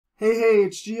Hey,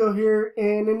 it's Gio here,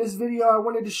 and in this video I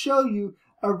wanted to show you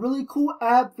a really cool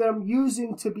app that I'm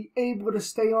using to be able to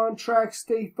stay on track,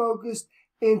 stay focused,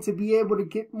 and to be able to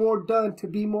get more done, to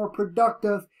be more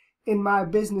productive in my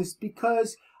business.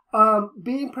 Because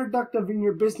being productive in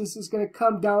your business is going to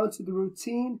come down to the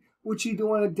routine, which you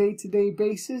do on a day-to-day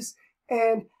basis,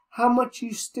 and how much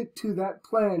you stick to that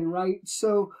plan, right?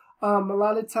 So a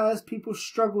lot of times people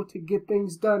struggle to get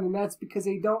things done, and that's because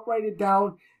they don't write it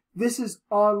down. This is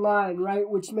online, right?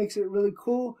 Which makes it really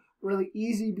cool, really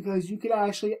easy, because you can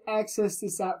actually access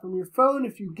this app from your phone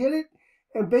if you get it.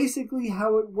 And basically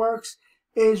how it works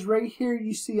is right here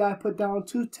you see I put down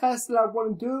 2 tasks that I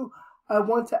want to do. I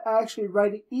want to actually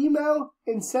write an email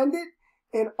and send it,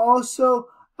 and also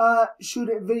shoot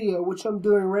a video, which I'm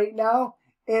doing right now.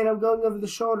 And I'm going over the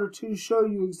shoulder to show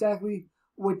you exactly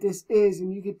what this is.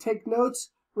 And you can take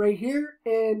notes right here,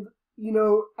 and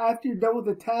after you're done with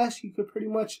the task, you could pretty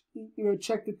much,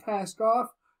 check the task off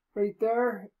right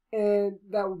there, and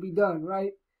that will be done,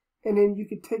 right? And then you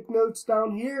could take notes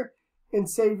down here and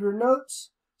save your notes,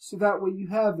 so that way you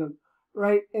have them,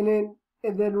 right? And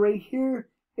then right here,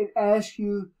 it asks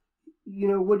you,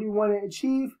 what do you want to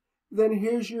achieve? Then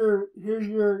here's your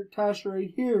task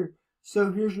right here.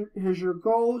 So here's your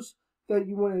goals that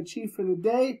you want to achieve for the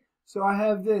day. So I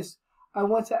have this. I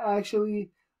want to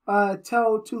actually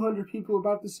tell 200 people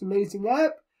about this amazing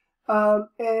app,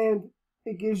 and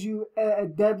it gives you a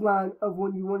deadline of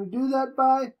when you want to do that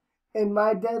by, and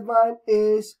my deadline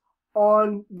is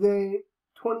on the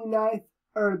 29th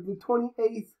or the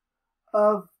 28th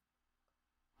of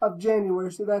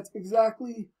January, so that's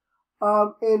exactly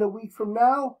in a week from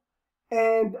now.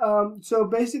 And so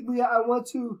basically I want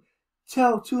to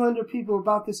tell 200 people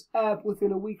about this app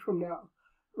within a week from now,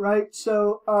 right?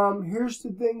 So here's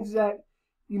the things that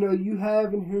you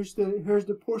have, and here's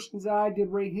the portions that I did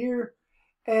right here.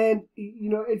 And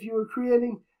if you were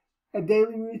creating a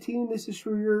daily routine, this is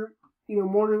for your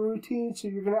morning routine. So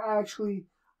you're gonna actually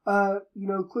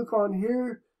click on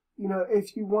here.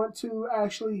 If you want to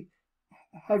actually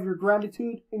have your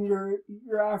gratitude and your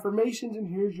affirmations, and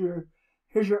here's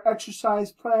your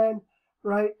exercise plan,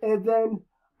 right? And then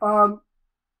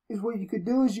is what you could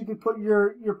do is you could put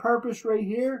your purpose right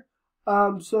here.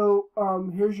 Here's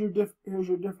your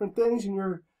different things and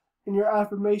your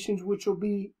affirmations, which will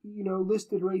be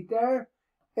listed right there.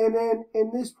 And then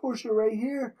in this portion right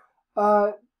here,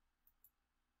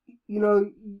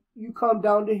 you come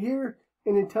down to here,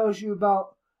 and it tells you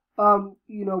about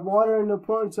water and the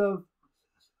importance of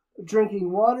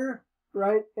drinking water,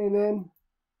 right? And then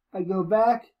I go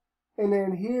back, and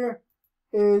then here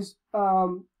is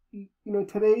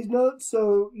today's notes.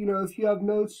 So if you have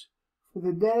notes for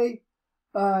the day,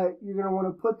 you're going to want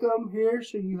to put them here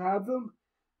so you have them,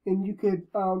 and you could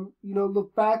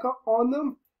look back on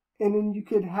them. And then you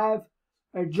could have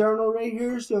a journal right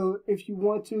here, so if you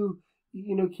want to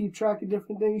keep track of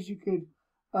different things, you could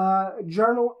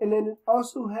journal. And then it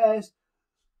also has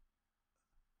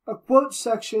a quote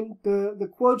section. The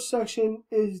quote section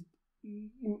is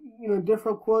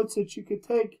different quotes that you could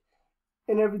take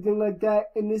and everything like that.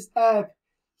 In this app,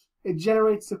 it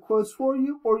generates the quotes for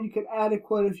you, or you can add a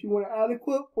quote if you want to add a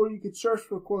quote, or you could search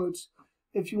for quotes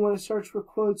if you want to search for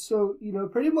quotes. So,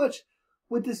 pretty much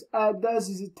what this app does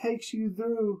is it takes you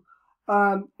through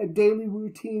a daily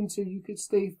routine so you could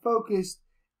stay focused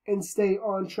and stay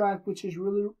on track, which is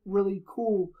really, really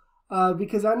cool,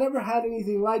 because I never had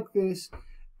anything like this.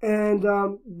 And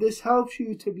this helps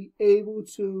you to be able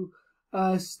to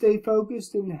stay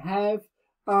focused and have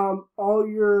all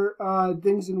your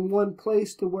things in one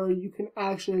place, to where you can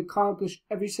actually accomplish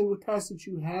every single task that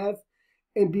you have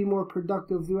and be more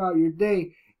productive throughout your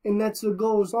day. And that's the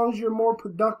goal. As long as you're more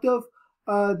productive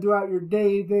throughout your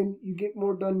day, then you get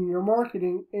more done in your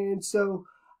marketing. And so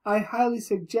I highly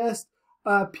suggest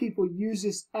people use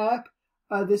this app.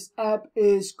 This app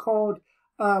is called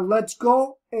Let's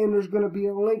Go, and there's going to be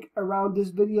a link around this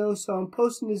video. So I'm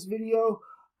posting this video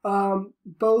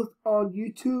both on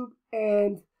YouTube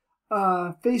and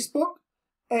Facebook,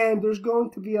 and there's going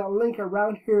to be a link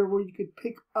around here where you could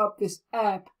pick up this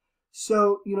app.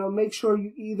 So make sure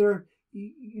you either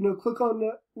click on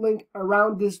the link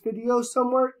around this video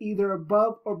somewhere, either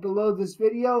above or below this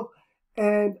video,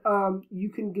 and you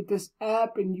can get this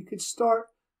app, and you could start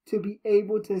to be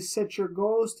able to set your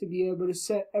goals, to be able to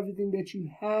set everything that you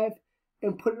have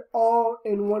and put it all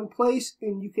in one place,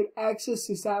 and you can access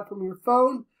this app from your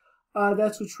phone.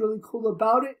 That's what's really cool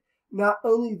about it. Not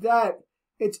only that,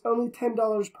 it's only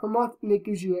 $10 per month, and it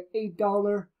gives you an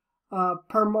 $8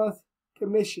 per month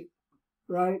commission,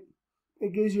 right?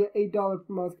 It gives you an $8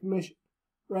 per month commission,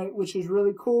 right? Which is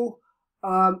really cool.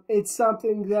 It's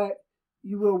something that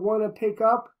you will want to pick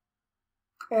up.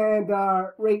 And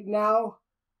right now,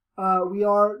 we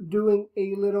are doing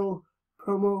a little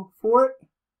promo for it.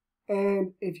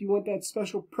 And if you want that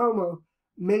special promo,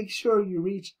 make sure you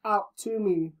reach out to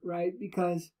me, right?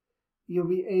 Because you'll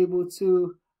be able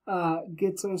to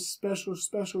get some special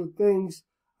things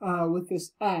with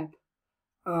this app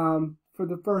for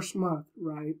the first month,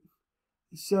 right?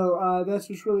 So that's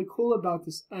what's really cool about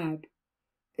this app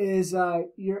is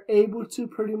you're able to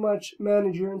pretty much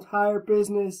manage your entire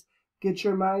business, get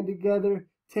your mind together,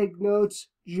 take notes,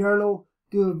 journal,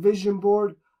 do a vision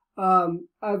board.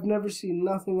 I've never seen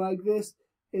nothing like this.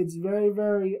 It's very,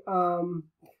 very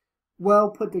well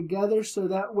put together, so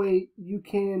that way you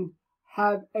can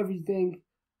have everything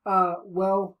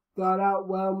well thought out,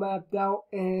 well mapped out,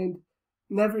 and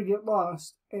never get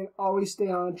lost and always stay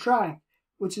on track,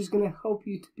 which is going to help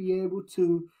you to be able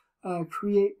to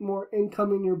create more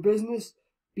income in your business,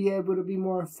 be able to be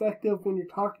more effective when you're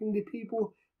talking to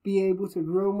people, be able to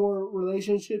grow more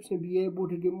relationships, and be able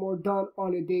to get more done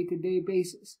on a day-to-day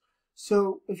basis.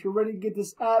 So if you're ready to get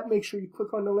this app, make sure you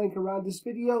click on the link around this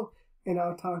video, and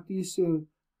I'll talk to you soon.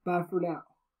 Bye for now.